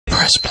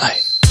Press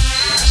play.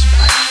 Press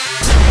play.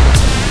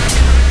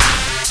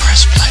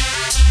 Press play.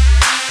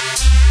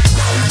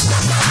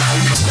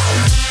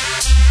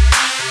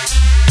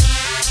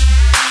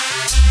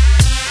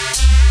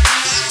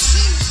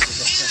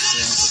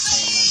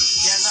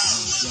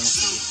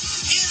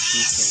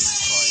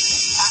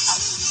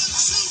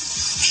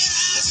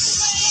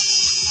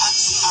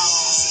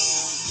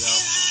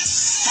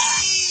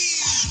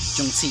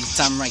 Yunga-T,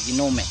 damn right, you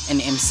know me.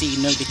 Any MC,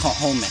 no, they can't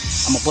hold me.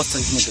 I'm a boss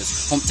of these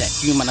niggas. Hump that,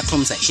 you man, I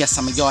clumsy. Yes,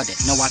 I'm a yardie.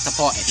 Know how to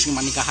party. See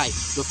my nigga hype.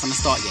 Look from the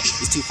start, yeah.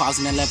 It's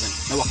 2011.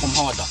 Know I come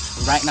harder.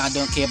 But right now, I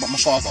don't care about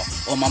my father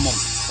or my mum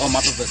or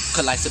my brothers.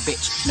 Cause life's a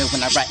bitch. No,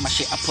 when I write my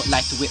shit, I put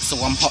life to it. So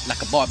I'm hot like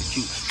a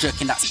barbecue.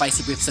 Jerking that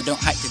spicy rib, so don't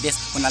hype to this.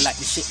 When I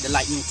like the shit, the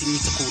light unity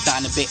need to cool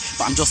down a bit.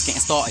 But I'm just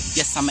getting started.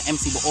 Yes, I'm an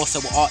MC, but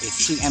also an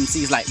artist. Treat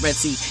MCs like Red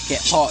Sea,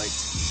 get parted.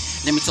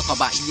 Let me talk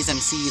about these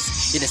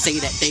MCs. Did they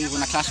say that they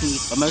wanna clash me?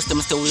 But most of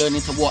them are still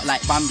learning to walk like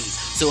Bambi.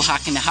 So how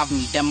can they have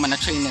me? Them man are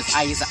trainers,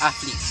 I is an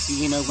athlete.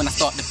 You know when I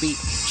start the beat,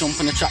 jump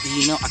on the track,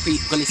 you know I creep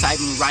gully side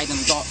me, ride on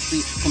the dark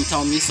street. Come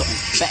tell me something,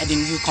 better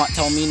than you can't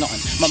tell me nothing.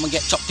 Mama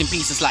get chopped in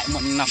pieces like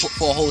mutton, and I put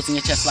 4 holes in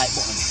your chest like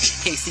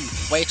buttons. KC,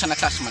 why you tryna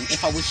clash man?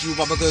 If I was you,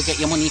 I would go get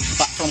your money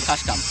back from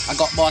cash cam. I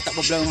got bars that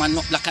will blow man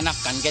up like an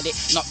Afghan, get it?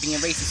 Not being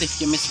racist if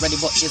you misread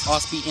it, but his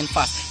ass beating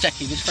fast. Check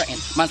it, he's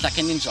threatened. Man's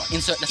like a ninja,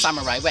 insert the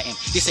samurai, wet him.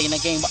 This ain't a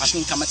game, but I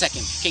think I'm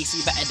attacking.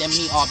 KC better than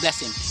me, oh bless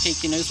him.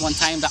 Taking those one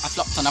time that I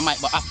flopped on the mic,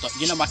 but after,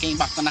 you know I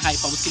came back on the hype,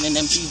 I was killing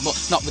them cheese, but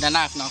not with a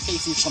knife now.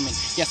 KC's coming,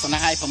 yes on the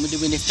hype, and we're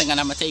doing this thing and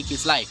I'ma take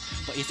his life.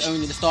 But it's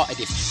only the start of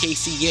this.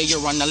 KC, yeah,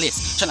 you're on the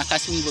list. Tryna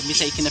catch me with me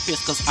taking a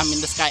piss, cause I'm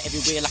in the sky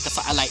everywhere like a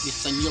satellite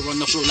this, and you're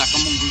on the floor like a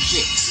hungry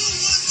shit.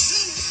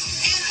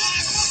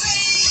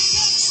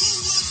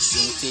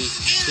 Yunga-T,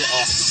 Twitter,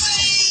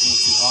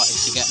 Yunga-T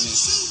artist, you get me?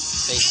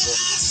 Facebook,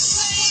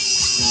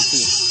 Yunga-T,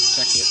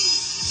 check it.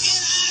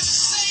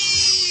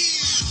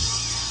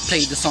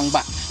 Played the song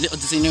back. Little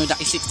does he know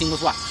that his 16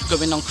 was whack.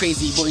 Going on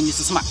crazy, boy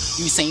needs to smack.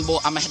 Usain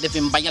Bolt, I'm ahead of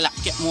him by a lap.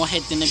 Get more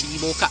head than a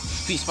b-ball cap.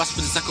 Preach fast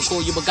with this, I could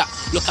call you a gap.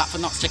 Look out for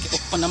knots, check it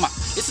up on the map.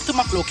 Listen to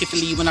my flow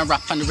carefully when I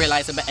rap and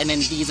realise I'm better than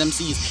these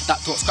MCs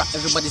that talk scrap.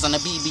 Everybody's on a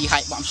BB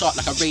hype, but I'm sharp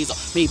like a razor.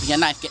 Maybe a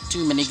knife, get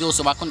too many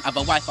girls, so I couldn't have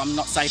a wife. I'm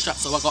not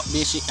sidetracked, so I got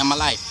this shit in my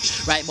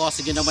life. Right, boss,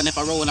 so you know when if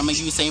I roll, I'm a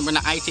Usain, run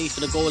an eye taste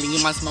for the goal, and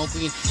you man smell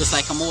green. Just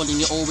like I'm all, and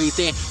you're always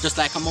there. Just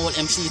like I'm all,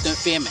 MCs don't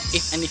fear me.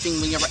 If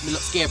anything, when you rap, me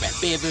look scary.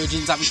 Bare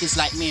virgins having kids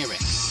like Mary.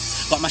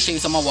 Got my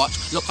shades on my watch,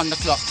 look on the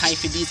clock. Time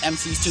for these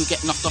MCs to get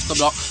knocked off the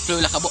block. Flow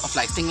like a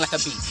butterfly, sting like a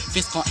bee.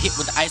 Fist can't hit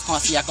with the eyes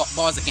can't see. I got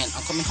bars again,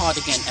 I'm coming hard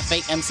again. And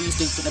fake MCs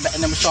think they're better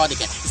than Rashad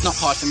again. It's not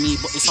hard for me,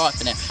 but it's hard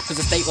for them. Cause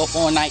I stay up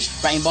all night,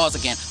 writing bars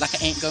again. Like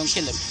I ain't gonna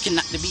kill him.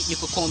 Kidnap the beat, you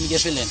could call me a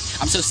villain.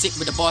 I'm so sick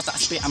with the bars that I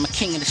spit, I'm a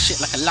king of the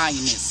shit like a lion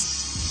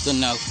is.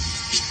 Don't know.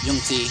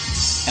 Yunga-T,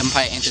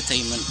 Empire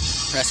Entertainment,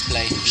 press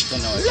play,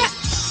 don't know.